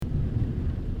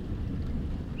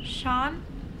Sean?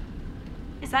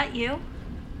 Is that you?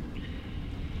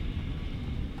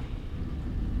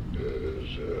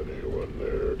 Is anyone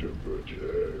there to protect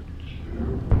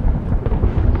you?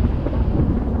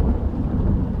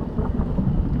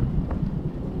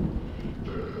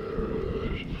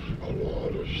 There's a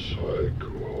lot of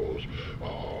psychos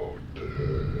out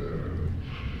there.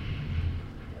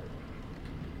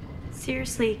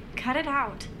 Seriously, cut it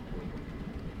out.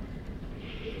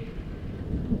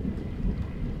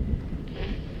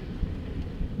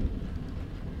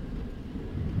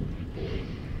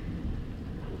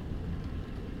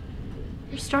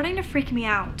 You're starting to freak me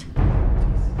out.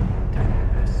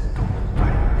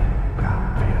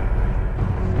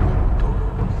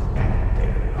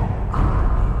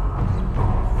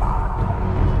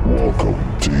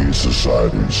 Welcome to E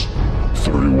Society's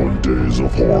 31 Days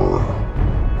of Horror.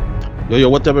 Yo,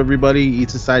 what's up, everybody? Eat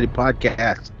Society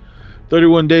Podcast,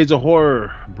 31 Days of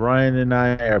Horror. Brian and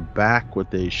I are back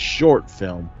with a short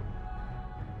film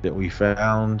that we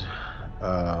found.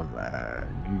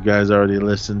 You guys already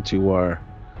listened to our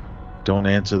Don't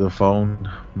Answer the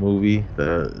Phone movie,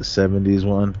 the 70s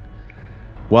one.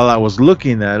 While I was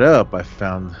looking that up, I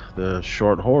found the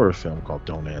short horror film called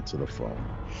Don't Answer the Phone.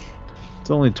 It's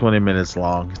only 20 minutes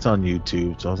long. It's on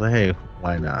YouTube. So I was like, hey,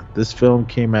 why not? This film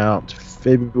came out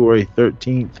February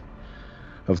 13th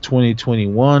of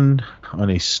 2021 on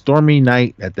a stormy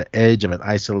night at the edge of an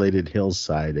isolated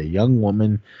hillside. A young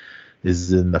woman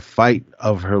is in the fight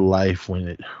of her life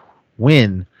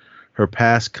when her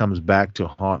past comes back to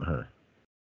haunt her.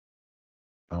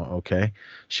 Oh, okay.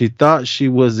 She thought she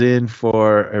was in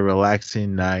for a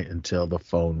relaxing night until the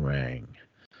phone rang.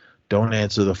 Don't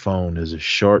Answer the Phone is a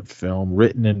short film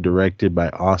written and directed by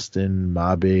Austin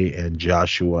Mabe and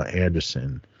Joshua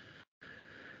Anderson.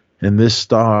 And this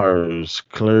stars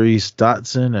Clarice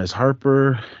Dotson as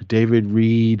Harper, David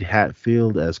Reed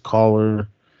Hatfield as Caller,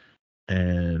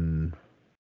 and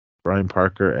Brian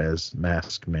Parker as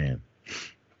Masked Man.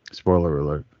 Spoiler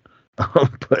alert.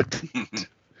 But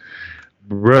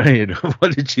Brian,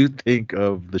 what did you think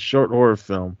of the short horror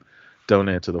film Don't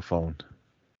Answer the Phone?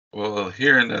 Well,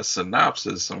 hearing that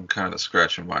synopsis, I'm kind of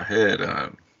scratching my head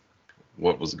on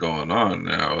what was going on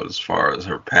now as far as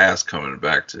her past coming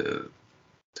back to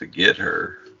get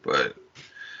her. But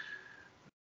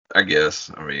I guess,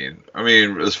 I mean,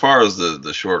 as far as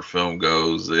the short film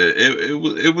goes,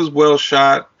 it was well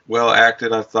shot, well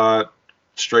acted. I thought,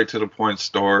 straight to the point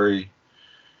story,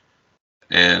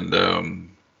 and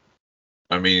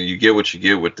I mean, you get what you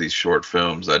get with these short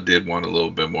films. I did want a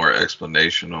little bit more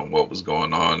explanation on what was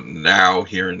going on. Now,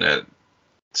 hearing that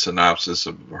synopsis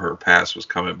of her past was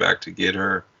coming back to get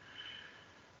her,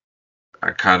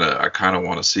 I kind of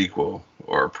want a sequel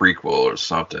or a prequel or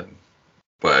something.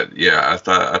 But yeah, I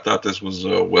thought this was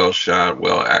well shot,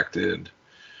 well acted.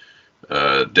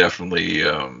 Definitely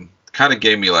kind of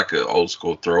gave me like an old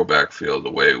school throwback feel the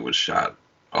way it was shot,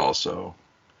 also,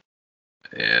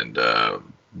 and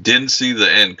didn't see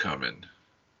the end coming.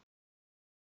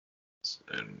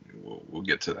 And we'll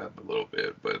get to that in a little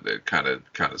bit, but it kind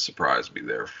of surprised me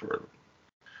there for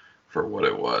what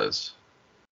it was.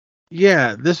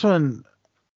 Yeah, this one,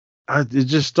 it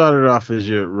just started off as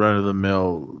your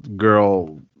run-of-the-mill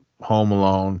girl home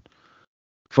alone.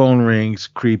 Phone rings,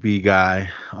 creepy guy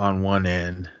on one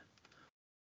end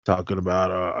talking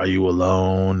about, are you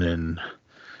alone? And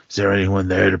is there anyone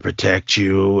there to protect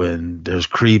you? And there's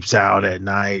creeps out at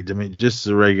night. I mean, just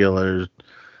a regular,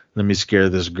 let me scare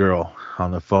this girl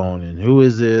on the phone. And who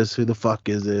is this? Who the fuck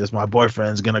is this? My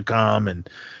boyfriend's going to come and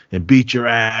beat your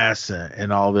ass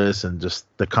and all this. And just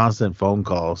the constant phone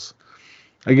calls.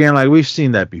 Again, like we've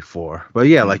seen that before. But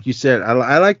yeah, like you said,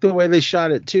 I like the way they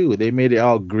shot it too. They made it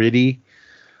all gritty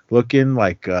looking,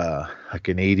 like an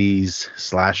 80s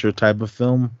slasher type of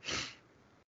film.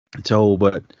 So,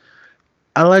 but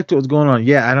I liked what was going on.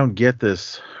 Yeah, I don't get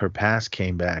this. Her past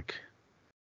came back.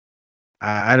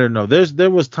 I don't know. There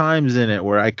was times in it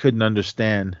where I couldn't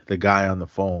understand the guy on the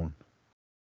phone,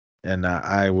 and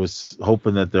I was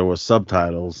hoping that there was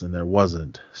subtitles, and there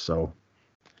wasn't. So,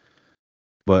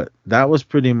 but that was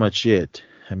pretty much it.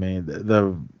 I mean,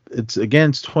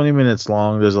 it's 20 minutes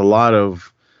long. There's a lot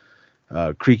of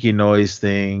creaky noise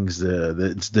things.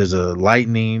 There's a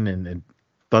lightning and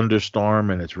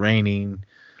thunderstorm, and it's raining.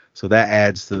 So that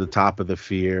adds to the top of the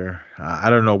fear.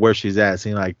 I don't know where she's at. It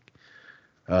seemed like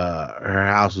her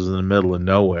house was in the middle of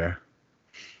nowhere,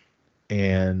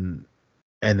 and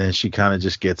then she kind of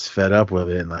just gets fed up with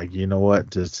it and like, you know what?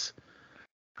 Just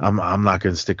I'm not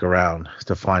gonna stick around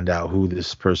to find out who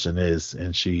this person is.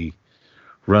 And she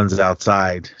runs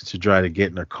outside to try to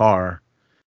get in her car.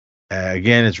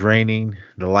 Again, it's raining,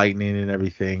 the lightning and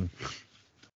everything.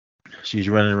 She's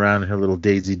running around in her little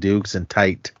Daisy Dukes and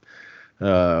tight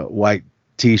white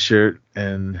T-shirt,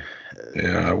 and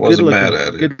Yeah, I wasn't mad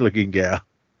at it. good looking gal.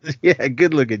 Yeah,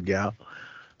 good looking gal.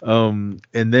 And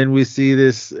then we see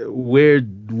this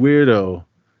weirdo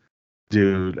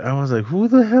dude. I was like, who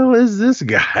the hell is this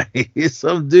guy? He's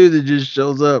some dude that just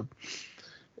shows up,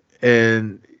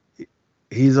 and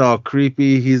he's all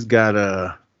creepy. He's got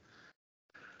a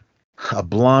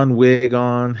blonde wig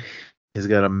on. He's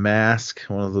got a mask,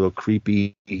 one of those little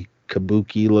creepy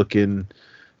kabuki looking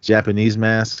Japanese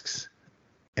masks,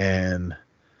 and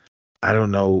I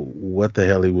don't know what the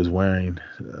hell he was wearing.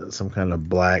 Some kind of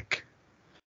black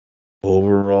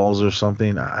overalls or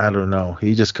something. I don't know.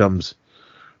 He just comes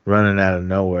running out of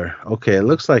nowhere. Okay, it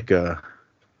looks like a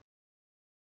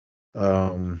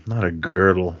not a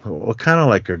girdle, well, kind of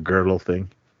like a girdle thing,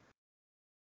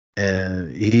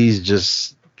 and he's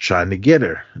just trying to get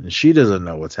her, and she doesn't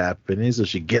know what's happening, so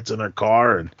she gets in her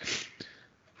car and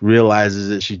realizes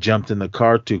that she jumped in the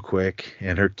car too quick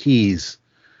and her keys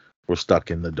were stuck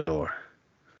in the door.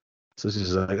 So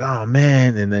she's like, oh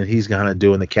man, and then he's kind of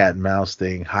doing the cat and mouse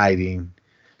thing, hiding,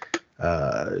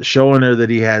 showing her that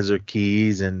he has her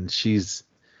keys, and she's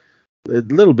a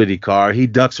little bitty car. He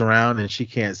ducks around and she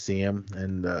can't see him,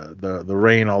 and the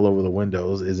rain all over the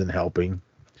windows isn't helping.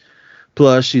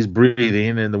 Plus, she's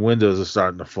breathing, and the windows are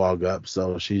starting to fog up.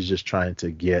 So she's just trying to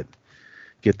get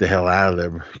the hell out of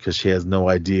there because she has no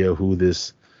idea who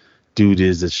this dude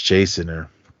is that's chasing her.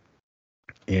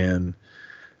 And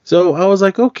so I was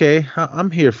like, okay,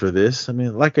 I'm here for this. I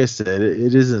mean, like I said,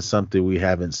 it isn't something we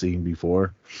haven't seen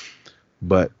before,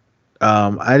 but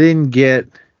I didn't get.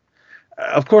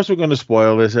 Of course, we're going to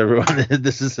spoil this, everyone.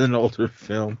 This is an older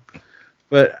film,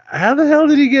 but how the hell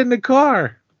did he get in the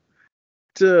car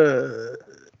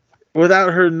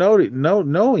without her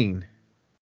knowing?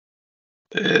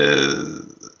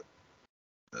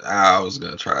 I was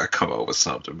going to try to come up with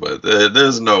something, but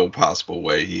there's no possible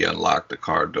way he unlocked the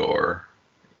car door,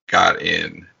 got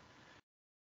in,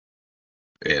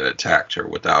 and attacked her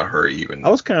without her even I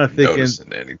was kind of thinking,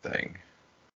 noticing anything.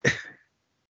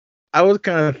 I was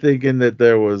kind of thinking that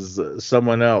there was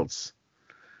someone else,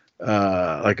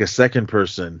 like a second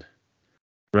person,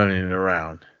 running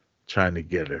around trying to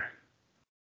get her.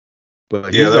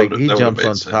 But yeah, he jumps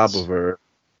on top of her.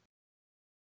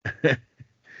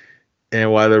 And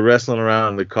while they're wrestling around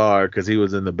in the car, because he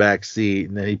was in the back seat,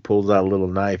 and then he pulls out a little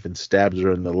knife and stabs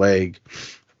her in the leg.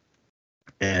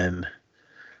 And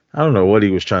I don't know what he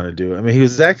was trying to do. I mean, he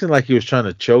was acting like he was trying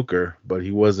to choke her, but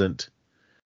he wasn't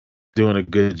doing a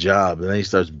good job. And then he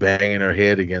starts banging her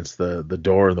head against the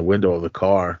door and the window of the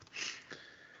car.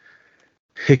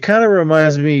 It kind of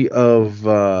reminds me of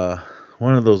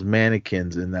one of those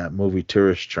mannequins in that movie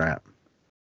Tourist Trap,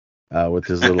 with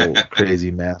his little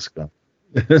crazy mask on.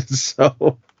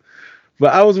 So,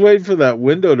 but I was waiting for that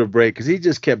window to break because he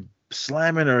just kept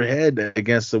slamming her head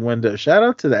against the window. Shout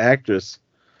out to the actress.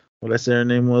 What I say her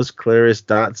name was? Clarice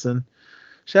Dotson.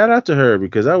 Shout out to her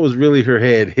because that was really her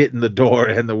head hitting the door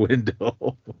and the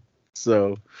window.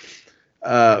 So,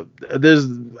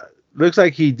 looks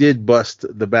like he did bust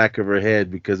the back of her head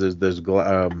because there's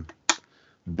blood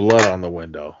on the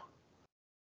window.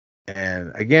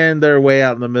 And again, they're way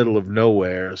out in the middle of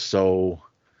nowhere, so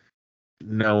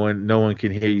no one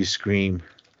can hear you scream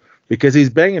because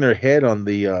he's banging her head on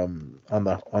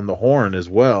the horn as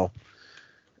well.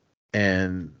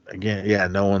 And again, yeah,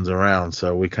 no one's around,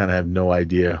 so we kind of have no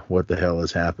idea what the hell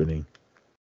is happening.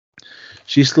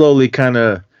 She slowly kind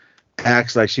of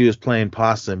acts like she was playing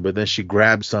possum, but then she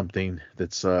grabs something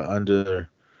that's under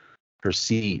her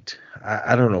seat.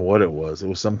 I don't know what it was. It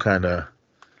was some kind of, I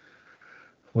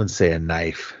wouldn't say a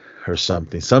knife or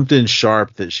something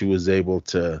sharp that she was able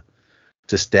to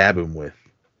stab him with.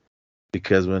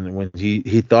 Because when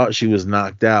he thought she was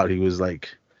knocked out, he was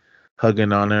like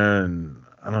hugging on her, and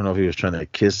I don't know if he was trying to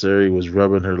kiss her. He was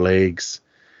rubbing her legs,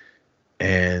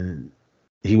 and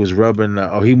he was rubbing.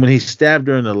 When he stabbed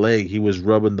her in the leg, he was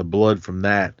rubbing the blood from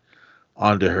that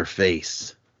onto her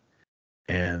face.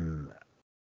 And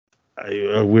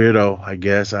a weirdo, I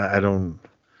guess. I don't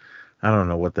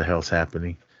know what the hell's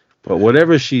happening. But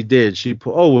whatever she did, it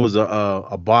was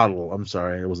a bottle. I'm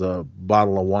sorry, it was a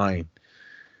bottle of wine.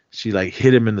 She like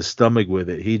hit him in the stomach with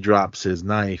it. He drops his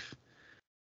knife,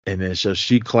 and then so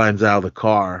she climbs out of the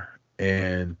car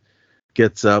and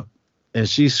gets up, and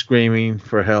she's screaming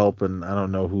for help, and I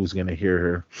don't know who's gonna hear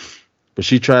her. But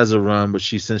she tries to run, but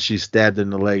since she's stabbed in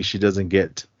the leg, she doesn't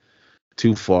get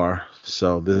too far.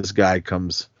 So this guy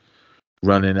comes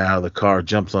running out of the car,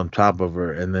 jumps on top of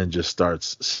her, and then just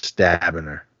starts stabbing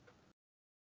her.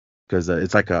 Because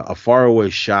it's like a faraway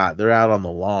shot. They're out on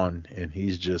the lawn, and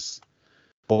he's just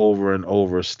over and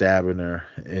over, stabbing her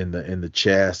in the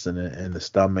chest and in the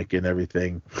stomach and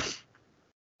everything.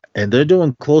 And they're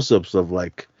doing close-ups of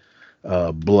like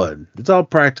blood. It's all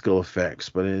practical effects,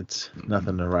 but it's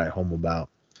nothing to write home about.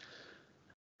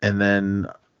 And then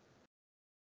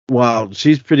while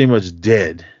she's pretty much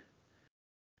dead,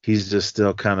 he's just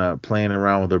still kind of playing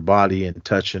around with her body and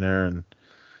touching her and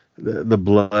the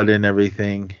blood and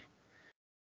everything.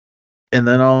 And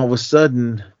then all of a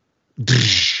sudden,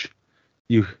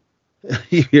 you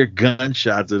hear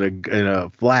gunshots in a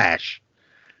flash,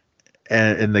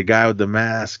 and the guy with the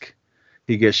mask,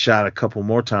 he gets shot a couple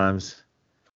more times.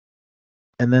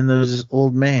 And then there's this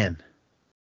old man.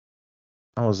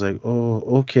 I was like, oh,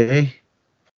 okay.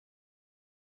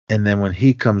 And then when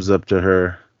he comes up to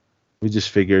her, we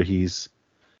just figure he's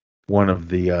one of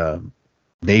the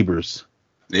neighbors.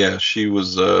 Yeah, she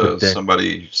was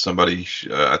somebody.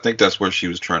 I think that's where she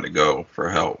was trying to go for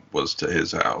help, was to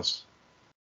his house.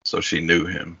 So she knew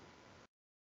him.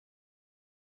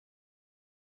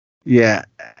 Yeah,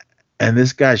 and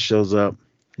this guy shows up.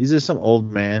 He's just some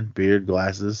old man, beard,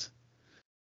 glasses.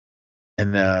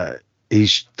 And he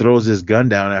throws his gun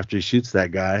down after he shoots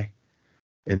that guy.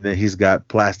 And then he's got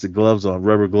plastic gloves on,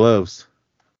 rubber gloves.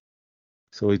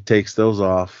 So he takes those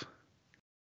off.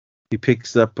 He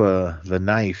picks up the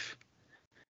knife.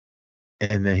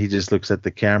 And then he just looks at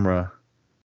the camera.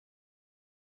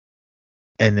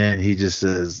 And then he just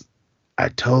says, I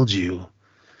told you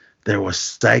there were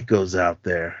psychos out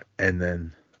there. And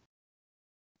then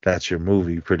that's your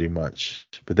movie pretty much.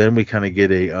 But then we kind of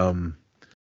get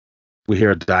we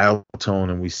hear a dial tone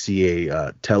and we see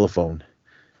a telephone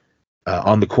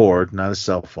on the cord, not a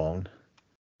cell phone.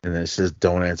 And then it says,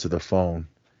 don't answer the phone.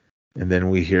 And then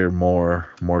we hear more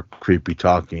creepy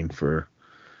talking for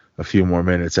a few more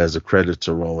minutes as the credits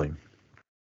are rolling.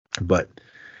 But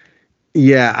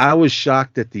yeah, I was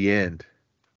shocked at the end.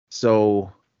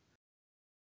 So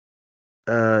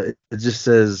it just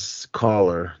says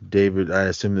caller, David. I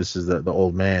assume this is the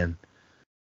old man.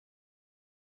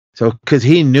 So, because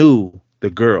he knew the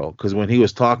girl, because when he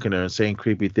was talking to her and saying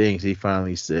creepy things, he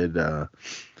finally said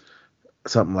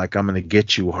something like, I'm going to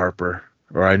get you, Harper.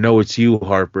 Or I know it's you,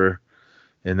 Harper.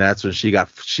 And that's when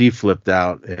she flipped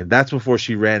out. And that's before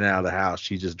she ran out of the house.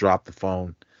 She just dropped the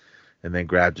phone and then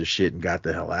grabbed her shit and got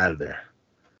the hell out of there.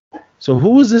 So who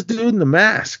was this dude in the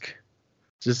mask?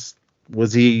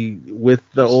 Was he with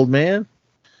the old man?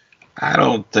 I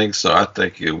don't think so. I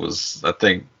think it was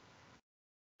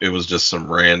just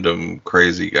some random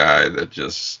crazy guy that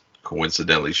just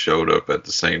coincidentally showed up at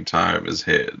the same time as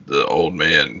the old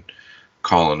man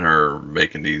calling her,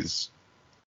 making these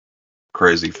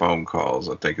crazy phone calls.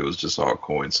 I think it was just all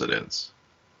coincidence.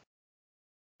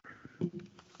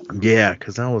 Yeah,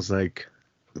 because I was like,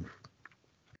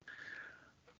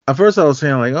 at first I was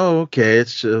saying like, oh, okay,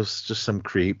 it's just some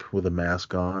creep with a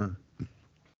mask on.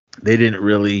 They didn't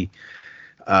really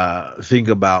think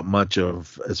about much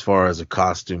of as far as a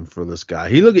costume for this guy.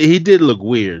 He did look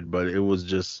weird, but it was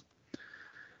just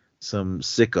some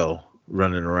sicko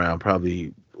running around,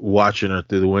 probably watching her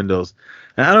through the windows.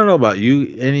 And I don't know about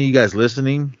you, any of you guys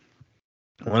listening,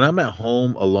 when I'm at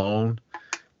home alone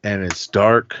and it's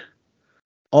dark,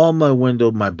 all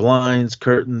my blinds,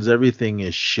 curtains, everything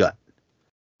is shut.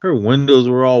 Her windows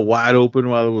were all wide open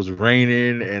while it was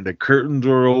raining, and the curtains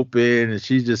were open, and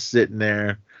she's just sitting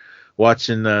there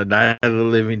watching Night of the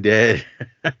Living Dead,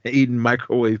 eating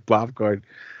microwave popcorn.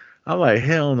 I'm like,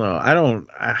 hell no. I don't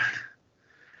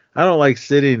like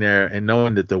sitting there and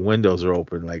knowing that the windows are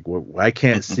open. Like, I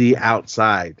can't see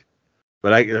outside.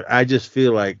 But I just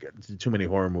feel like too many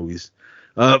horror movies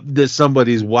that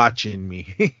somebody's watching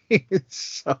me.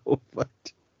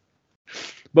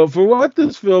 But for what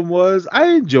this film was,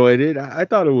 I enjoyed it. I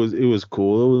thought it was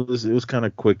cool. It was kind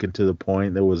of quick and to the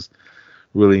point. There was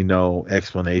really no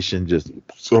explanation, just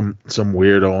some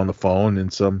weirdo on the phone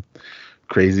and some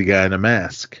crazy guy in a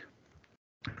mask.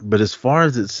 But as far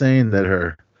as it's saying that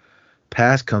her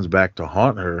past comes back to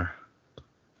haunt her,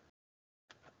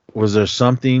 was there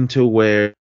something to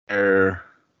where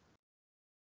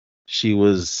she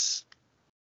was,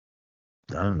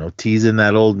 I don't know, teasing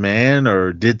that old man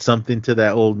or did something to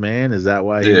that old man? Is that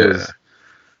why he was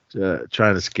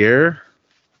trying to scare her?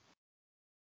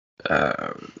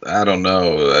 I don't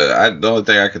know. The only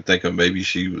thing I could think of, maybe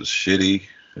she was a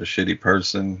shitty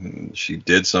person, and she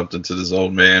did something to this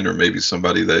old man, or maybe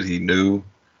somebody that he knew.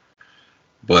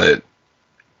 But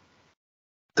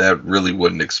that really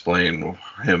wouldn't explain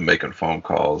him making phone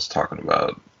calls talking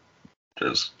about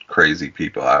just crazy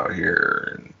people out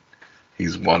here, and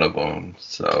he's one of them.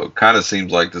 So it kind of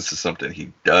seems like this is something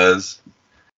he does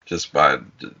just by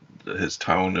his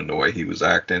tone and the way he was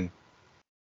acting.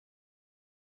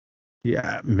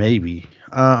 Yeah, maybe.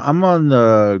 I'm on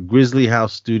the Grizzly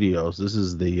House Studios. This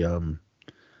is the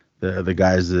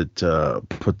guys that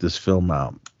put this film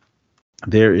out.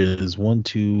 There is 1,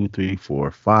 2, 3,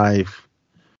 4, 5.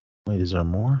 Wait, is there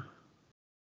more?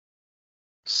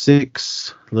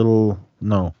 6 little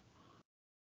no.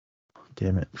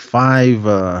 Damn it.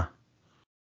 5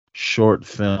 short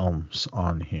films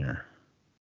on here.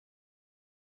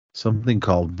 Something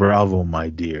called Bravo, My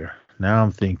Dear. Now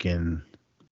I'm thinking,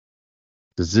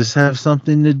 does this have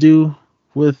something to do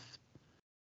with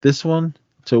this one?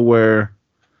 To where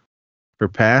her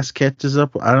past catches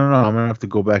up? I don't know. I'm gonna have to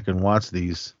go back and watch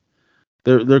these.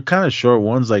 They're kind of short.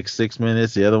 One's like 6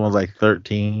 minutes, the other one's like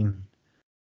 13.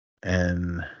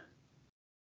 And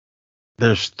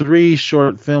there's 3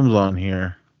 short films on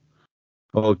here.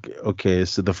 Okay,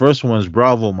 so the first one is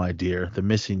Bravo, My Dear, The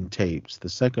Missing Tapes. The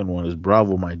second one is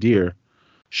Bravo, My Dear,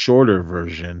 shorter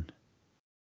version,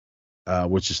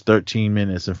 which is 13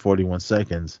 minutes and 41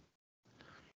 seconds.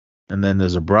 And then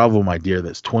there's a Bravo, My Dear,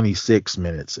 that's 26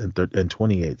 minutes and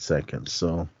 28 seconds.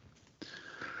 So,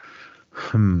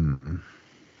 I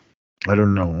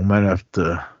don't know. I might have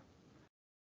to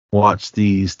watch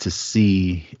these to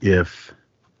see if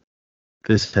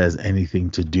this has anything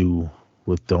to do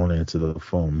with Don't Answer the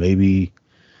Phone. Maybe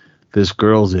this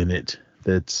girl's in it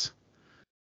that's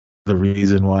the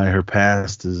reason why her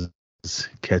past is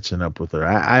catching up with her.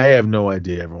 I have no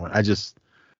idea, everyone. I just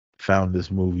found this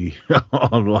movie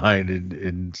online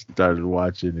and started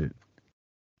watching it.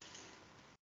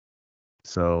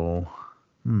 So,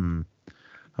 I'm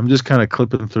just kind of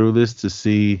clipping through this to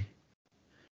see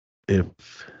if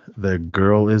the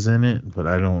girl is in it, but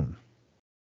I don't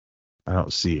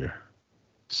see her.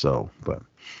 So, but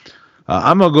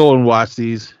I'm gonna go and watch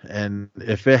these, and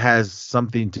if it has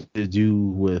something to do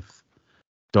with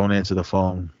Don't Answer the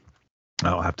Phone,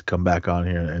 I'll have to come back on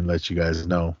here and let you guys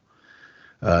know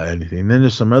anything. And then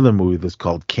there's some other movie that's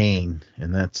called Kane,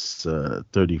 and that's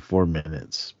 34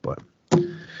 minutes. But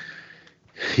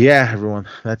yeah, everyone,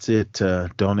 that's it.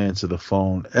 Don't Answer the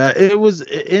Phone. It was,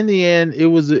 in the end, it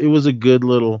was a good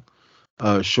little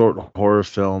short horror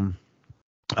film.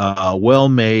 Well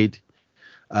made.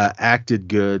 Acted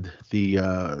good.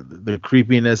 The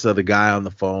creepiness of the guy on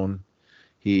the phone,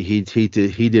 he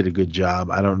did a good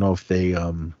job. I don't know if they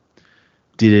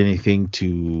did anything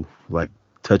to like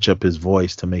touch up his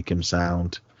voice to make him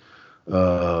sound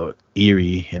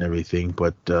eerie and everything,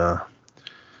 but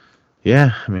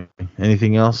yeah. I mean,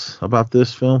 anything else about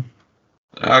this film?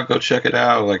 I'll go check it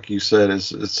out. Like you said,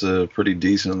 it's a pretty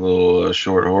decent little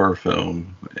short horror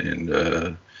film,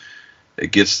 and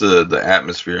it gets the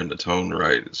atmosphere and the tone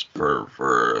right. It's for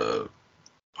a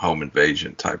home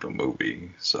invasion type of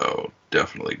movie, so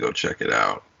definitely go check it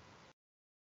out.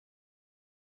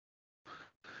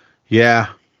 Yeah,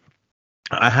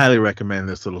 I highly recommend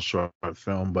this little short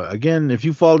film. But again, if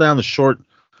you fall down the short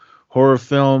horror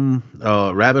film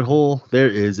rabbit hole, there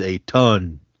is a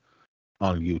ton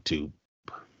on YouTube.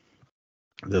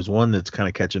 There's one that's kind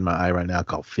of catching my eye right now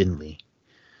called Finley.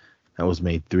 That was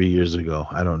made 3 years ago.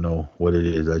 I don't know what it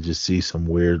is. I just see some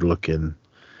weird looking.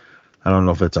 I don't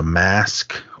know if it's a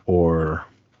mask or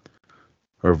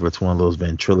if it's one of those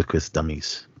ventriloquist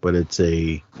dummies. But it's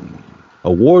a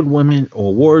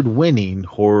award-winning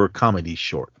horror comedy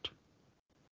short.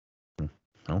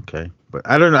 Okay, but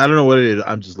I don't know what it is.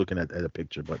 I'm just looking at a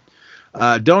picture. But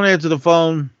Don't Answer the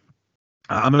Phone.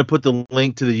 I'm gonna put the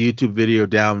link to the YouTube video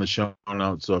down in the show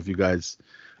notes. So if you guys.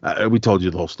 We told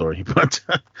you the whole story, but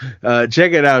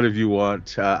check it out if you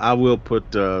want. I will put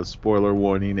spoiler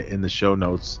warning in the show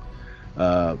notes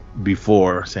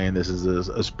before saying this is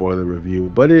a spoiler review,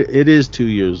 but it is 2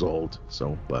 years old.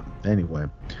 So, but anyway.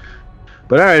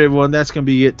 But all right, everyone, that's going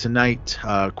to be it tonight.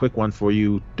 Quick one for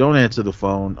you. Don't Answer the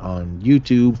Phone on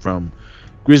YouTube from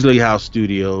Grizzly House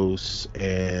Studios.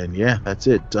 And yeah, that's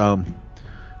it.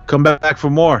 Come back for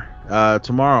more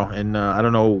tomorrow, and I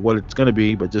don't know what it's going to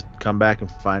be, but just come back and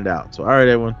find out. So all right,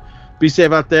 everyone, be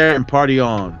safe out there and party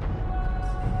on.